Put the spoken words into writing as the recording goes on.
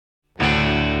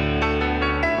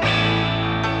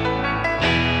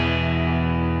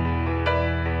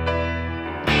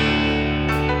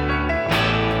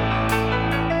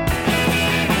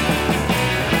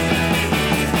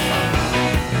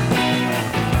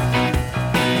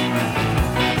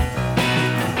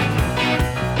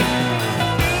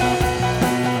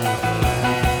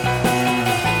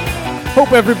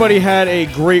Hope everybody had a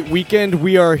great weekend.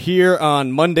 We are here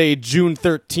on Monday, June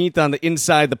 13th on the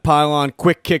Inside the Pylon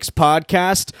Quick Kicks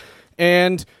podcast.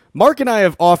 And Mark and I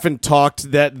have often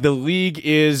talked that the league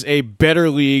is a better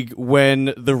league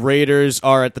when the Raiders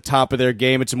are at the top of their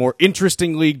game. It's a more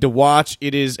interesting league to watch.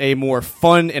 It is a more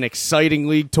fun and exciting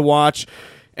league to watch.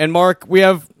 And Mark, we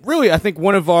have really, I think,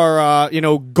 one of our,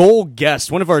 goal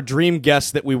guests, one of our dream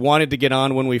guests that we wanted to get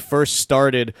on when we first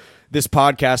started this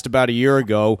podcast about a year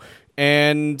ago.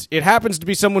 And it happens to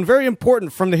be someone very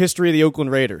important from the history of the Oakland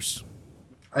Raiders.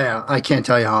 Yeah, I can't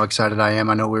tell you how excited I am.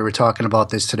 I know we were talking about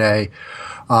this today.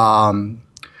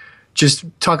 Just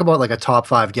talk about like a top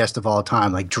 5 guest of all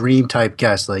time, like dream type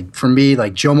guest. Like for me,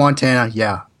 like Joe Montana,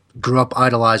 yeah, grew up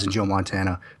idolizing Joe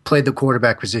Montana, played the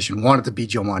quarterback position, wanted to be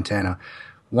Joe Montana,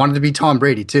 wanted to be Tom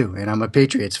Brady too. And I'm a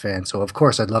Patriots fan, so of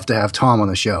course I'd love to have Tom on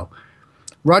the show.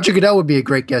 Roger Goodell would be a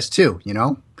great guest too,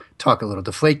 talk a little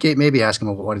Deflategate, maybe ask him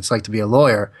about what it's like to be a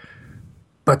lawyer.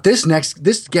 But this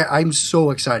guest, I'm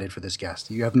so excited for this guest.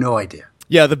 You have no idea.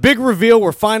 Yeah, the big reveal,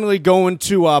 we're finally going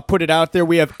to put it out there.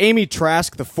 We have Amy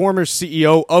Trask, the former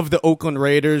CEO of the Oakland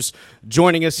Raiders,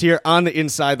 joining us here on the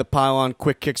Inside the Pylon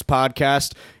Quick Kicks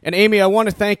podcast. And Amy, I want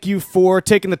to thank you for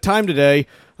taking the time today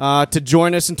to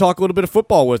join us and talk a little bit of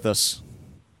football with us.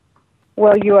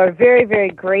 Well, you are very, very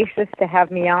gracious to have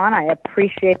me on. I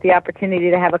appreciate the opportunity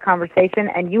to have a conversation,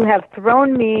 and you have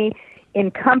thrown me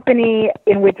in company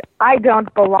in which I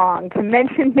don't belong. To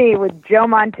mention me with Joe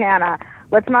Montana,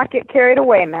 let's not get carried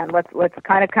away, man. Let's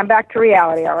kind of come back to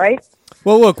reality, all right?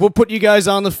 Well, look, we'll put you guys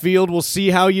on the field. We'll see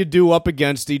how you do up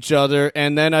against each other,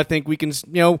 and then I think we can,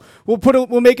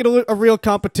 we'll make it a real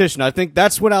competition. I think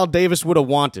that's what Al Davis would have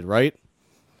wanted, right?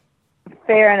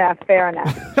 Fair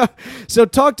enough. So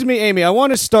talk to me, Amy. I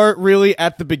want to start really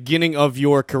at the beginning of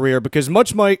your career because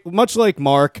much like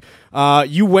Mark,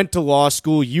 you went to law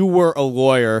school, you were a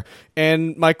lawyer,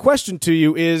 and my question to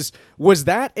you is, was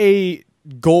that a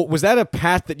goal, was that a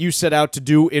path that you set out to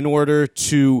do in order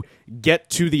to get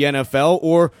to the NFL,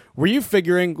 or were you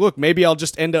figuring, look, maybe I'll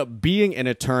just end up being an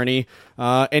attorney,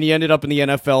 and you ended up in the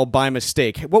NFL by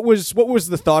mistake? What was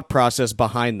the thought process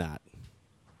behind that?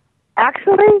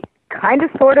 Actually, kind of,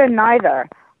 sort of, neither.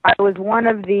 I was one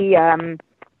of the,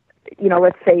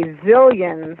 let's say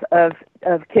zillions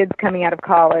of kids coming out of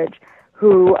college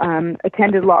who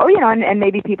attended law, and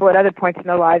maybe people at other points in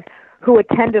their lives who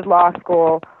attended law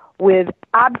school with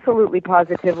absolutely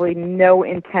positively no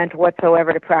intent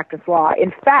whatsoever to practice law.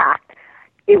 In fact,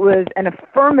 it was an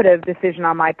affirmative decision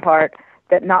on my part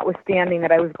that notwithstanding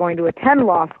that I was going to attend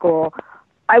law school,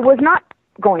 I was not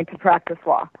going to practice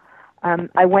law.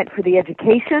 I went for the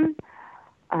education.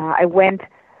 I went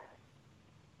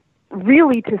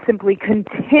really to simply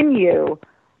continue,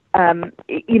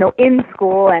 in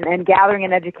school and gathering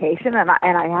an education. And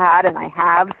I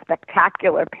have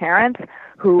spectacular parents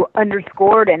who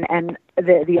underscored and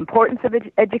the importance of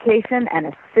education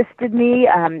and assisted me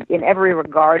in every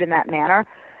regard in that manner.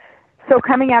 So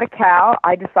coming out of Cal,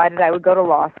 I decided I would go to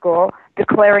law school,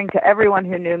 declaring to everyone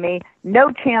who knew me,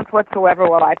 no chance whatsoever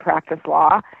will I practice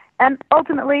law. And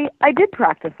ultimately, I did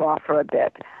practice law for a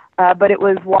bit. But it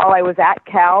was while I was at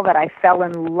Cal that I fell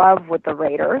in love with the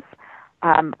Raiders.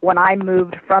 When I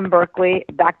moved from Berkeley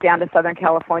back down to Southern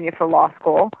California for law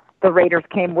school, the Raiders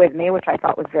came with me, which I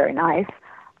thought was very nice.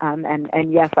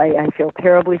 And yes, I feel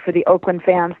terribly for the Oakland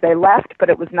fans. They left, but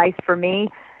it was nice for me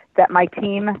that my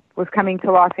team was coming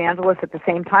to Los Angeles at the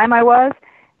same time I was.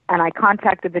 And I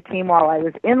contacted the team while I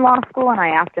was in law school, and I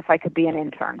asked if I could be an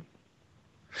intern.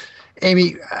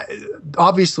 Amy,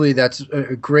 obviously that's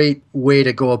a great way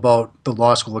to go about the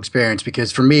law school experience,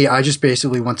 because for me, I just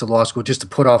basically went to law school just to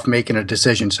put off making a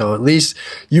decision. So at least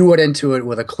you went into it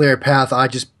with a clear path. I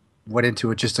just went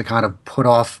into it just to kind of put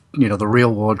off, the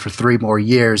real world for 3 more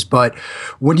years. But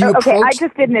when you I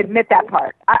just didn't admit that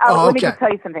part. Let me just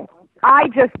tell you something. I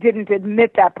just didn't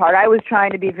admit that part. I was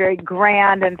trying to be very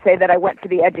grand and say that I went for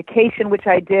the education, which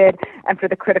I did, and for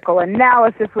the critical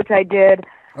analysis, which I did.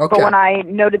 Okay. But when I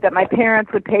noted that my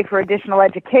parents would pay for additional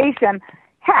education,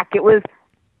 heck, it was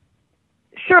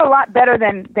sure a lot better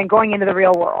than going into the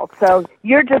real world. So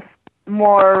you're just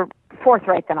more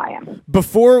forthright than I am.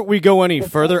 Before we go any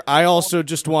further, I also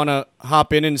just want to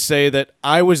hop in and say that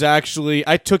I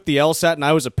took the LSAT and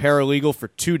I was a paralegal for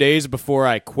 2 days before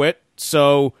I quit.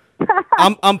 So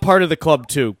I'm part of the club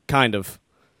too, kind of.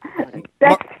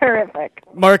 That's terrific.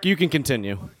 Mark, you can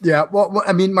continue. Yeah, well,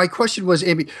 I mean, my question was,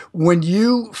 Amy, when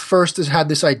you first had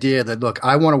this idea that, look,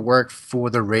 I want to work for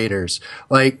the Raiders,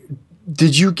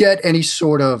 did you get any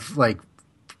sort of,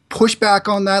 pushback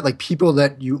on that? Like people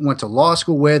that you went to law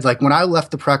school with? Like when I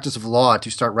left the practice of law to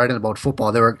start writing about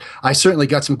football, I certainly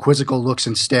got some quizzical looks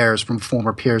and stares from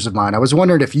former peers of mine. I was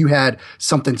wondering if you had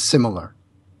something similar.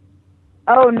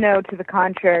 Oh, no, to the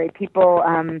contrary. People,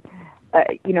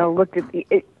 looked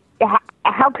at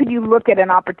how could you look at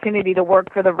an opportunity to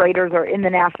work for the Raiders or in the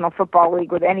National Football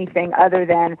League with anything other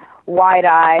than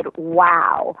wide-eyed,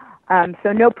 wow.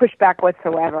 So no pushback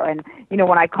whatsoever. And,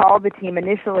 when I called the team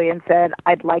initially and said,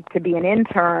 I'd like to be an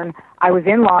intern, I was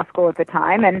in law school at the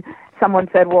time, and someone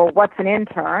said, well, what's an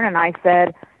intern? And I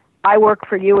said, I work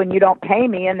for you and you don't pay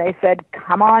me. And they said,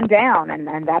 come on down.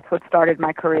 And that's what started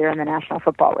my career in the National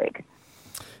Football League.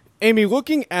 Amy,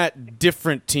 looking at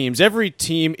different teams, every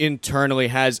team internally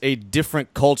has a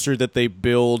different culture that they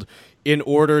build in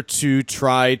order to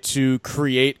try to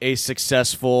create a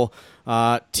successful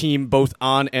team both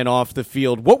on and off the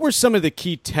field. What were some of the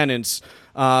key tenets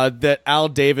that Al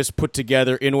Davis put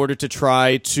together in order to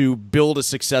try to build a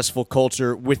successful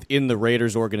culture within the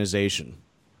Raiders organization?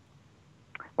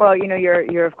 Well,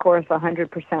 you're of course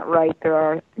 100% right. There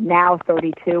are now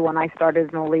 32. When I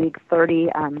started in the league, 30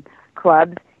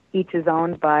 clubs. Each is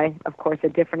owned by, of course, a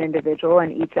different individual, and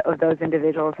each of those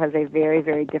individuals has a very,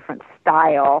 very different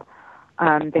style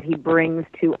that he brings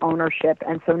to ownership.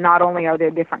 And so not only are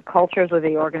there different cultures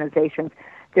within the organizations,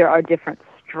 there are different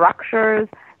structures,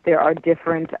 there are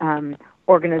different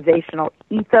organizational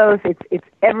ethos. It's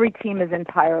every team is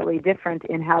entirely different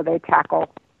in how they tackle,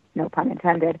 no pun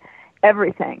intended,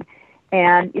 everything.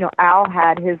 And, Al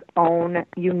had his own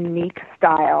unique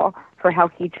style for how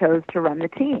he chose to run the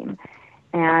team.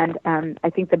 And I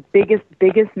think the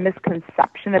biggest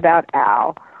misconception about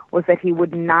Al was that he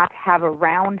would not have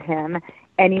around him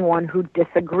anyone who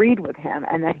disagreed with him,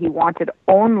 and that he wanted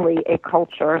only a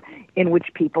culture in which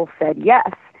people said yes.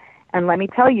 And let me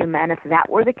tell you, man, if that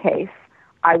were the case,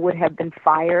 I would have been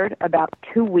fired about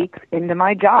 2 weeks into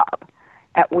my job,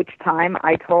 at which time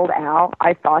I told Al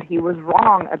I thought he was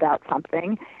wrong about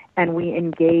something, and we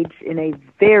engaged in a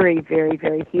very, very,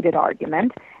 very heated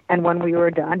argument. And when we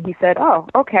were done, he said, oh,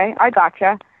 okay, I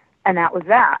gotcha. And that was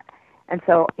that. And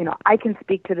so, I can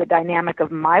speak to the dynamic of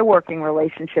my working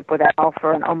relationship with Al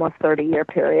for an almost 30-year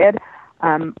period.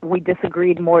 We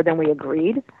disagreed more than we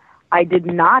agreed. I did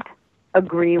not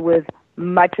agree with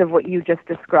much of what you just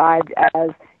described as,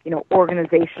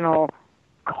 organizational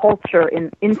culture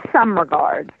in some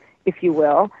regards, if you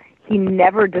will. He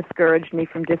never discouraged me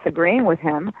from disagreeing with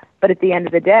him, but at the end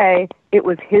of the day, it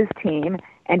was his team,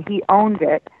 and he owned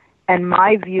it. And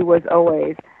my view was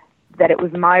always that it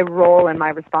was my role and my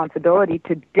responsibility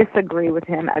to disagree with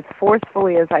him as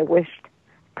forcefully as I wished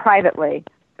privately,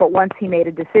 but once he made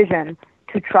a decision,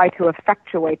 to try to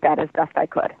effectuate that as best I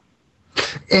could.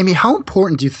 Amy, how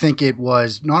important do you think it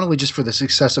was, not only just for the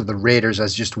success of the Raiders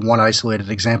as just one isolated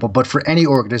example, but for any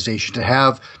organization to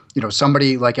have,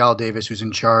 somebody like Al Davis who's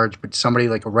in charge, but somebody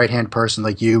like a right-hand person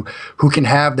like you who can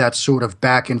have that sort of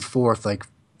back and forth, like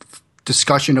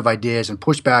discussion of ideas and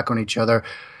push back on each other?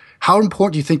 How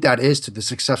important do you think that is to the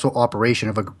successful operation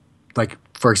of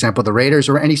for example, the Raiders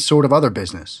or any sort of other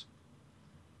business?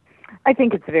 I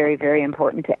think it's very, very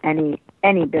important to any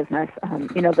business.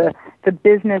 The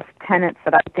business tenets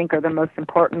that I think are the most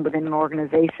important within an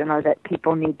organization are that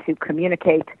people need to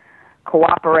communicate,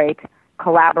 cooperate,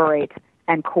 collaborate,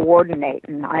 and coordinate.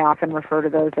 And I often refer to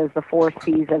those as the 4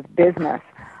 C's of business.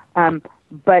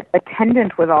 But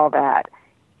attendant with all that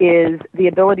is the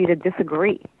ability to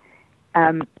disagree.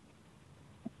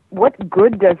 What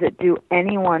good does it do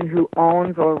anyone who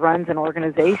owns or runs an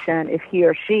organization if he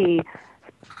or she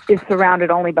is surrounded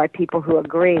only by people who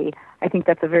agree? I think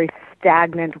that's a very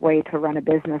stagnant way to run a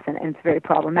business, and it's very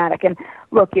problematic. And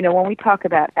look, when we talk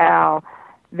about Al,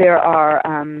 there are,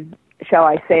 shall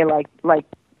I say,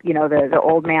 the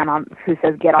old man who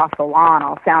says, get off the lawn.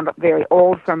 I'll sound very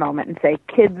old for a moment and say,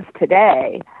 kids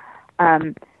today,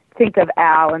 think of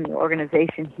Al and the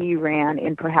organization he ran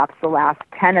in perhaps the last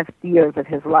 10 years of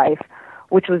his life,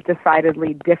 which was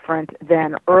decidedly different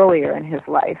than earlier in his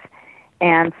life.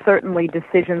 And certainly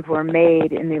decisions were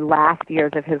made in the last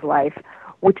years of his life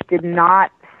which did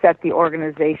not set the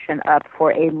organization up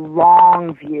for a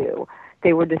long view.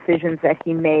 They were decisions that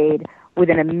he made with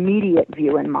an immediate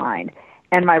view in mind.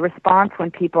 And my response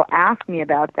when people ask me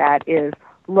about that is,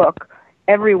 look,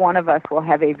 every one of us will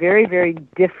have a very, very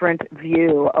different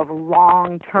view of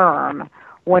long term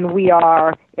when we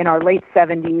are in our late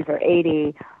 70s or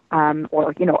 80,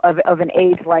 of an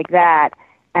age like that,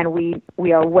 and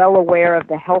we are well aware of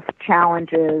the health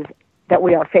challenges that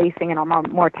we are facing in our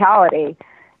mortality.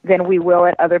 than we will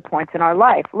at other points in our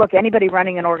life. Look, anybody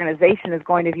running an organization is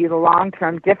going to view the long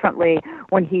term differently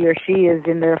when he or she is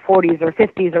in their 40s or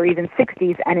 50s or even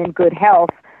 60s and in good health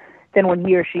than when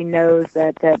he or she knows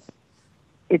that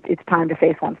it's time to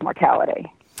face one's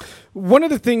mortality. One of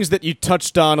the things that you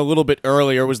touched on a little bit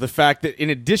earlier was the fact that in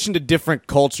addition to different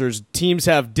cultures, teams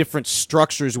have different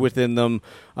structures within them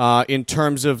in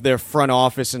terms of their front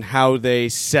office and how they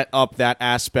set up that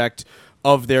aspect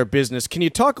of their business. Can you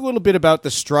talk a little bit about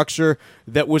the structure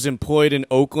that was employed in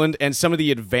Oakland and some of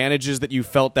the advantages that you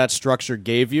felt that structure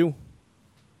gave you?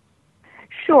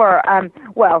 Sure.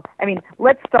 Well, I mean,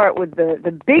 let's start with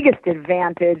the biggest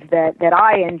advantage that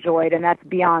I enjoyed, and that's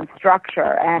beyond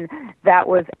structure, and that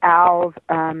was Al's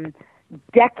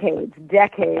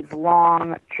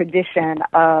decades-long tradition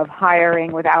of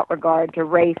hiring without regard to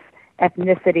race,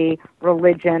 ethnicity,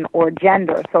 religion, or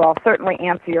gender. So I'll certainly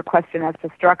answer your question as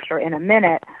to structure in a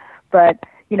minute, but,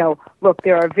 you know, look,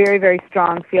 there are very, very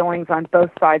strong feelings on both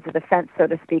sides of the fence, so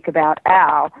to speak, about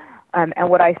Al. And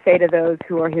what I say to those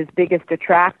who are his biggest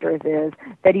detractors is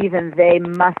that even they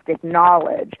must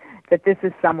acknowledge that this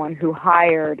is someone who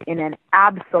hired in an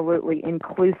absolutely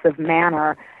inclusive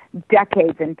manner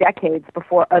decades and decades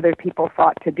before other people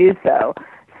thought to do so.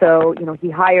 So, you know, he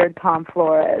hired Tom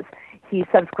Flores. He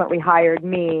subsequently hired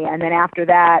me. And then after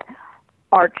that,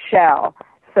 Art Shell.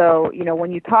 So, you know,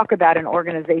 when you talk about an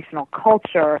organizational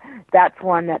culture, that's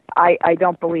one that I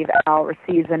don't believe Al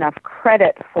receives enough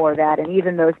credit for that. And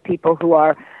even those people who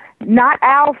are not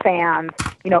Al fans,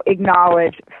 you know,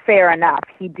 acknowledge fair enough.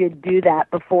 He did do that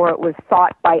before it was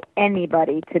thought by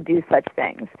anybody to do such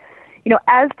things. You know,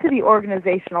 as to the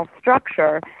organizational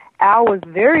structure, Al was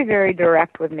very, very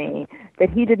direct with me that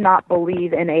he did not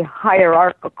believe in a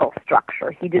hierarchical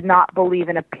structure. He did not believe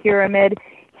in a pyramid.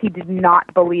 He did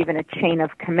not believe in a chain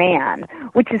of command,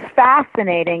 which is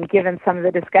fascinating given some of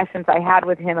the discussions I had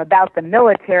with him about the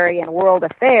military and world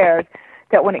affairs,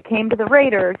 that when it came to the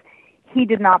Raiders, he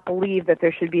did not believe that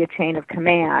there should be a chain of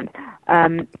command.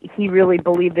 He really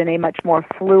believed in a much more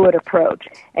fluid approach.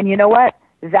 And you know what?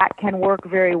 That can work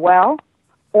very well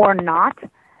or not.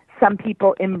 Some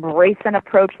people embrace an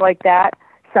approach like that.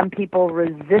 Some people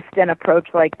resist an approach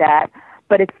like that.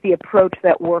 But it's the approach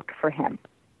that worked for him.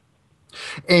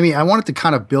 Amy, I wanted to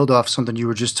kind of build off something you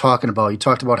were just talking about. You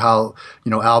talked about how, you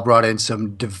know, Al brought in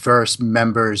some diverse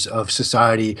members of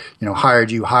society, you know, hired,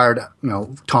 you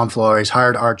know, Tom Flores,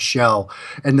 hired Art Shell.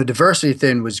 And the diversity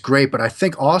thing was great, but I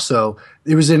think also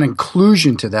there was an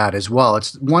inclusion to that as well.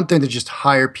 It's one thing to just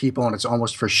hire people and it's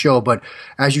almost for show, but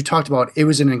as you talked about, it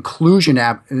was an inclusion,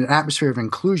 an atmosphere of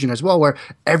inclusion as well, where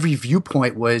every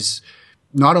viewpoint was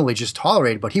not only just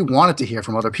tolerated, but he wanted to hear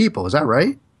from other people. Is that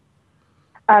right?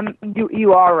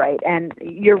 You are right, and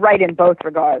you're right in both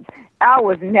regards. Al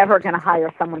was never going to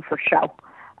hire someone for show.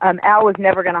 Al was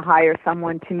never going to hire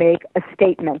someone to make a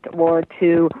statement or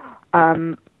to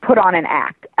put on an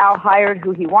act. Al hired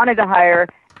who he wanted to hire,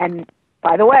 and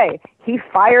by the way, he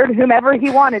fired whomever he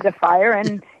wanted to fire,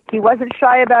 and he wasn't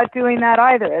shy about doing that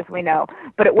either, as we know,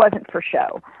 but it wasn't for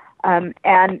show.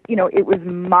 And, you know, it was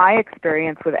my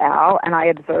experience with Al, and I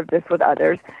observed this with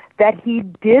others, that he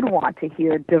did want to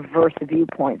hear diverse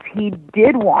viewpoints. He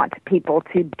did want people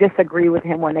to disagree with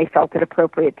him when they felt it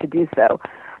appropriate to do so.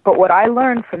 But what I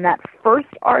learned from that first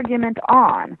argument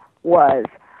on was,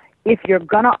 if you're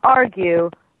going to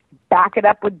argue, back it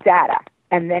up with data,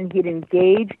 and then he'd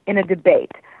engage in a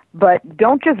debate. But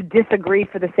don't just disagree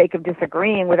for the sake of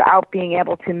disagreeing without being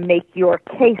able to make your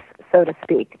case, so to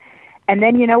speak. And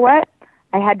then, you know what?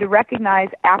 I had to recognize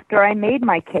after I made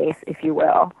my case, if you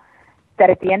will, that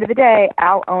at the end of the day,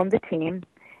 Al owned the team,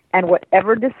 and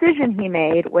whatever decision he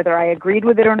made, whether I agreed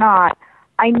with it or not,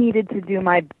 I needed to do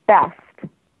my best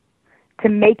to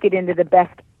make it into the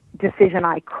best decision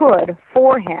I could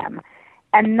for him,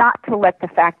 and not to let the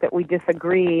fact that we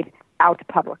disagreed out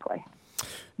publicly.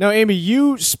 Now, Amy,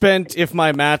 you spent, if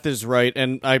my math is right,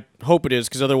 and I hope it is,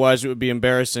 because otherwise it would be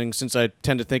embarrassing since I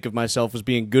tend to think of myself as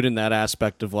being good in that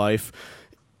aspect of life.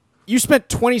 You spent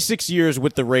 26 years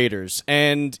with the Raiders,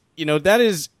 and, you know, that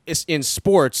is in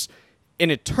sports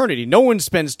an eternity. No one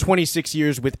spends 26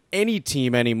 years with any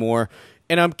team anymore,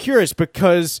 and I'm curious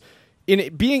because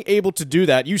in being able to do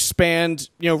that, you spanned,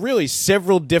 you know, really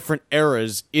several different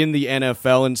eras in the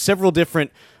NFL and several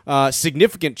different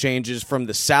significant changes, from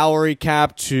the salary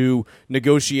cap to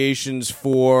negotiations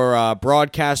for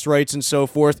broadcast rights and so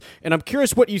forth. And I'm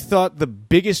curious what you thought the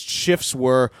biggest shifts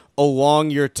were along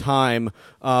your time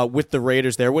with the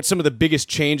Raiders there, what some of the biggest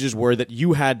changes were that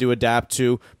you had to adapt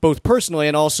to, both personally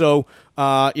and also,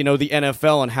 you know, the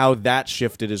NFL and how that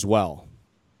shifted as well.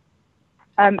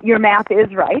 Your math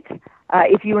is right.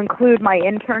 If you include my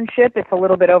internship, it's a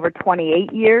little bit over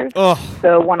 28 years. Oh.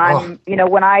 So when I'm,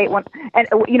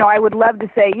 I would love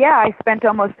to say, yeah, I spent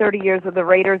almost 30 years with the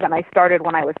Raiders, and I started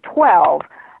when I was 12,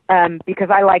 because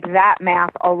I like that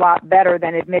math a lot better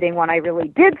than admitting when I really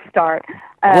did start.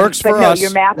 Works for us.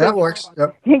 Your math That works.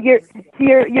 Yep.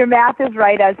 Your math is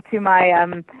right as to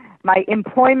my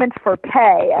employment for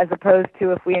pay, as opposed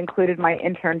to if we included my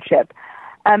internship.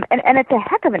 And it's a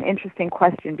heck of an interesting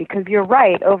question, because you're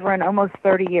right, over an almost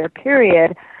 30-year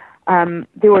period,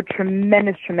 there were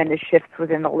tremendous shifts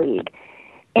within the league.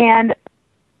 And,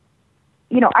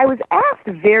 I was asked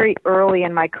very early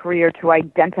in my career to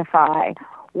identify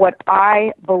what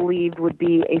I believed would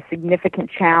be a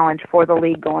significant challenge for the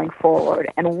league going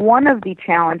forward. And one of the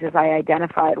challenges I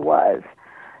identified was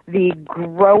the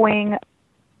growing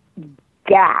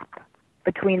gap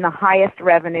between the highest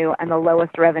revenue and the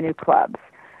lowest revenue clubs.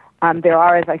 There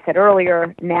are, as I said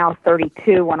earlier, now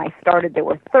 32. When I started, there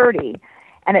were 30.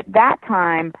 And at that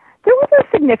time, there was a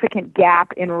significant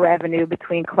gap in revenue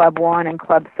between Club 1 and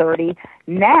Club 30.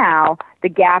 Now, the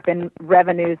gap in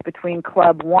revenues between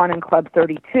Club 1 and Club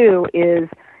 32 is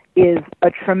a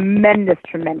tremendous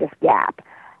gap.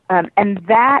 And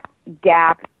that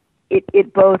gap,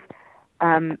 it both,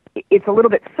 it's a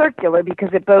little bit circular, because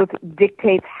it both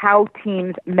dictates how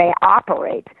teams may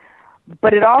operate,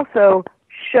 but it also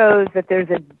shows that there's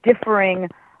a differing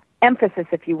emphasis,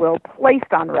 if you will,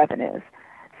 placed on revenues.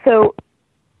 So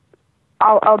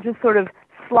I'll just sort of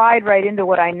slide right into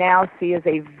what I now see as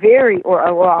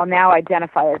I'll now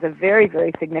identify as a very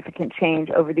significant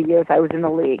change over the years I was in the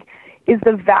league, is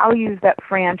the values that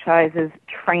franchises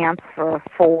transfer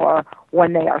for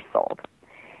when they are sold.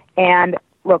 And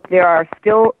look, there are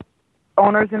still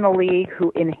owners in the league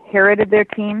who inherited their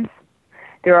teams.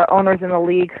 There are owners in the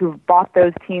league who've bought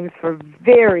those teams for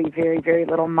very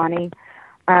little money.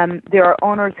 There are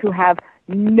owners who have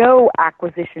no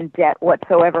acquisition debt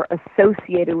whatsoever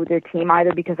associated with their team,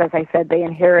 either because, as I said, they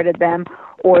inherited them,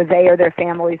 or they or their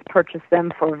families purchased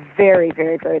them for very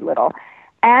little.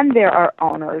 And there are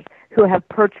owners who have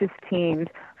purchased teams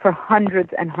for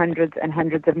hundreds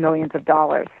of millions of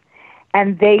dollars.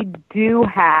 And they do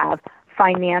have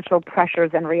financial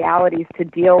pressures and realities to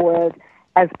deal with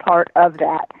as part of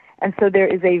that. And so there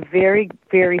is a very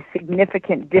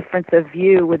significant difference of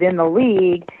view within the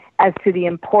league as to the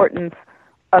importance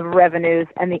of revenues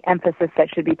and the emphasis that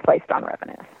should be placed on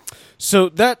revenues. So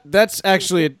that's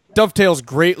actually, it dovetails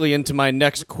greatly into my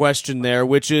next question there,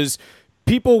 which is,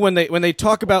 people, when they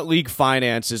talk about league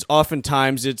finances,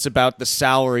 oftentimes it's about the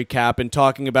salary cap and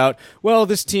talking about, well,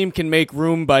 this team can make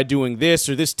room by doing this,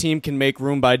 or this team can make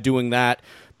room by doing that.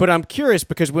 But I'm curious,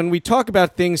 because when we talk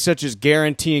about things such as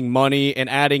guaranteeing money and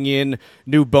adding in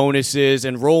new bonuses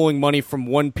and rolling money from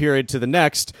one period to the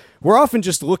next, we're often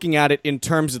just looking at it in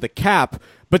terms of the cap.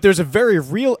 But there's a very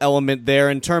real element there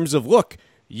in terms of, look,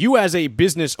 you as a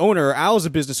business owner, Al as a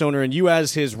business owner, and you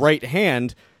as his right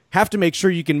hand have to make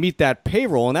sure you can meet that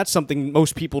payroll. And that's something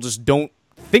most people just don't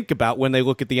think about when they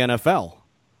look at the NFL.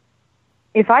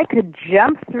 If I could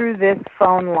jump through this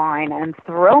phone line and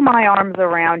throw my arms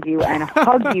around you and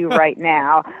hug you right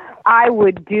now, I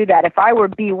would do that. If I were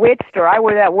bewitched, or I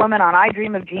were that woman on I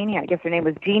Dream of Jeannie, I guess her name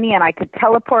was Jeannie, and I could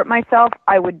teleport myself,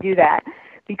 I would do that.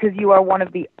 Because you are one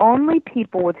of the only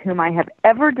people with whom I have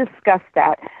ever discussed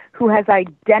that who has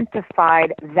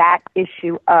identified that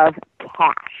issue of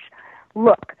cash.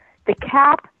 Look, the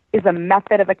cap is a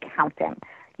method of accounting.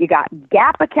 You got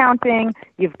GAAP accounting,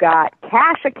 you've got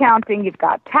cash accounting, you've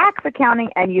got tax accounting,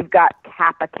 and you've got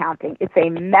cap accounting. It's a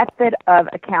method of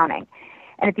accounting.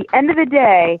 And at the end of the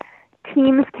day,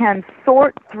 teams can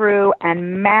sort through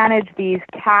and manage these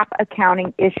cap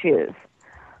accounting issues.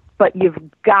 But you've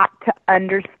got to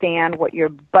understand what your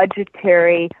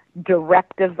budgetary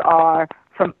directives are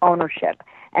from ownership.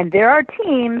 And there are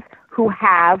teams who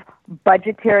have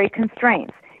budgetary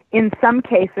constraints. In some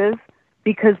cases,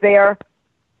 because they are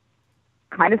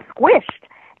kind of squished.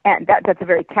 And that's a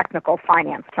very technical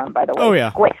finance term, by the way. Oh,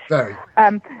 yeah. Squished. Very.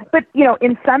 But,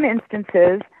 in some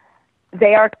instances,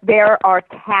 there are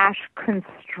cash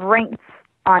constraints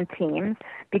on teams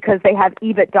because they have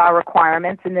EBITDA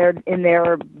requirements in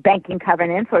their banking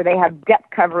covenants, or they have debt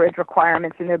coverage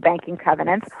requirements in their banking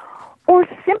covenants, or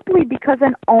simply because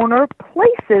an owner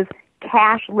places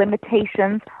cash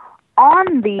limitations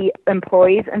on the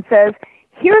employees and says,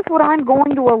 here's what I'm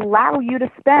going to allow you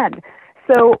to spend.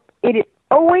 So it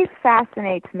always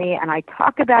fascinates me, and I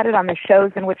talk about it on the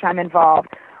shows in which I'm involved.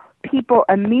 People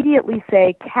immediately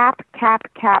say cap,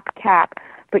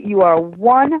 but you are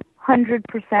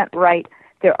 100% right.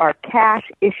 There are cash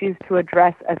issues to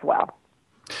address as well.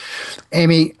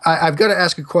 Amy, I've got to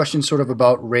ask a question sort of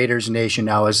about Raiders Nation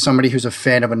now. As somebody who's a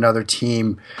fan of another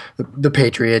team, the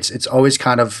Patriots, it's always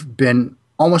kind of been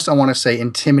almost, I want to say,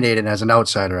 intimidated as an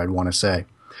outsider, I'd want to say.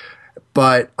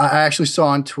 But I actually saw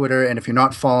on Twitter, and if you're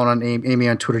not following on Amy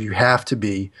on Twitter, you have to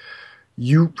be.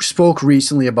 You spoke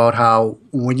recently about how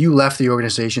when you left the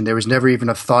organization, there was never even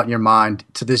a thought in your mind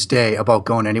to this day about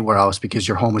going anywhere else because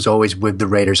your home was always with the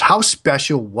Raiders. How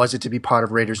special was it to be part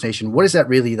of Raiders Nation? What does that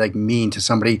really mean to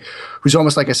somebody who's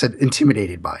almost, like I said,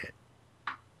 intimidated by it?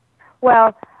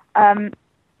 Well,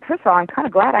 first of all, I'm kind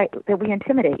of glad that we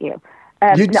intimidate you.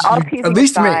 All teasing at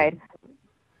least aside, me.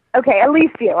 Okay, at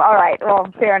least you. All right.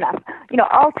 Well, fair enough.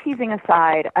 All teasing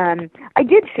aside, I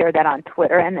did share that on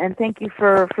Twitter, and thank you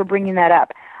for bringing that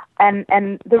up.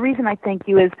 And the reason I thank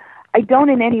you is I don't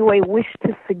in any way wish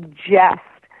to suggest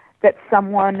that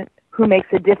someone who makes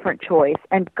a different choice,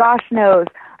 and gosh knows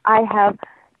I have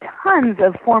tons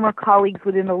of former colleagues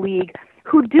within the league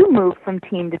who do move from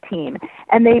team to team,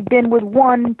 and they've been with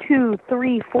 1, 2,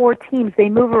 3, 4 teams. They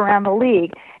move around the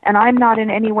league, and I'm not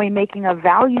in any way making a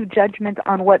value judgment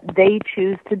on what they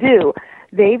choose to do.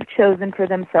 They've chosen for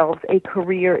themselves a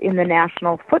career in the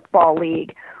National Football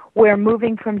League, where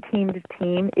moving from team to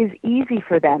team is easy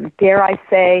for them. Dare I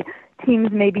say, teams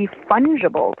may be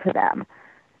fungible to them.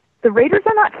 The Raiders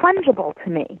are not fungible to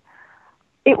me.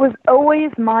 It was always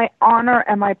my honor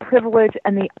and my privilege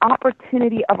and the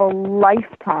opportunity of a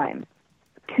lifetime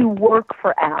to work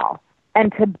for Al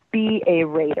and to be a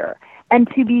Raider and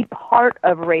to be part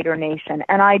of Raider Nation.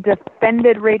 And I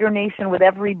defended Raider Nation with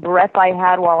every breath I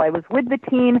had while I was with the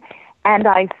team, and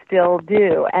I still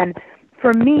do. And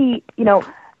for me,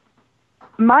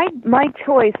 my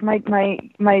choice,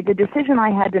 the decision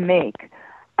I had to make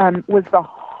was the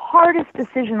hardest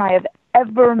decision I have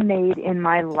ever made in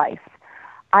my life.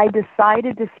 I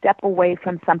decided to step away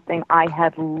from something I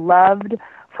had loved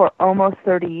for almost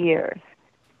 30 years,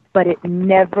 but it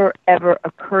never, ever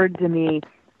occurred to me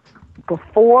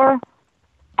before,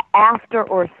 after,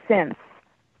 or since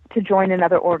to join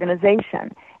another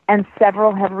organization. And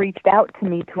several have reached out to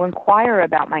me to inquire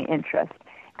about my interest,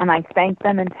 and I thank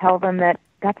them and tell them that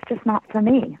that's just not for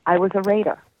me. I was a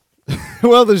Raider.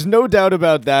 Well, there's no doubt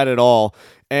about that at all.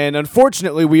 And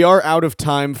unfortunately, we are out of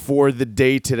time for the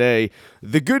day today.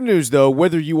 The good news, though,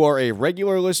 whether you are a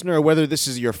regular listener or whether this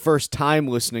is your first time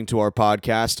listening to our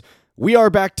podcast, we are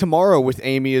back tomorrow with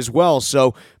Amy as well.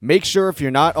 So make sure if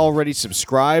you're not already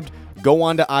subscribed, go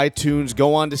on to iTunes,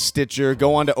 go on to Stitcher,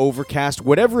 go on to Overcast,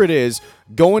 whatever it is,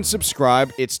 go and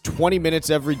subscribe. It's 20 minutes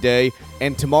every day.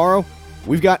 And tomorrow,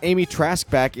 we've got Amy Trask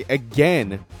back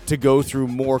again to go through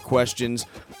more questions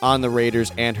on the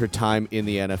Raiders and her time in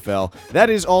the NFL.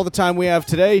 That is all the time we have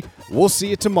today. We'll see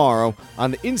you tomorrow on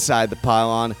the Inside the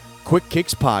Pylon Quick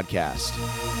Kicks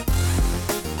podcast.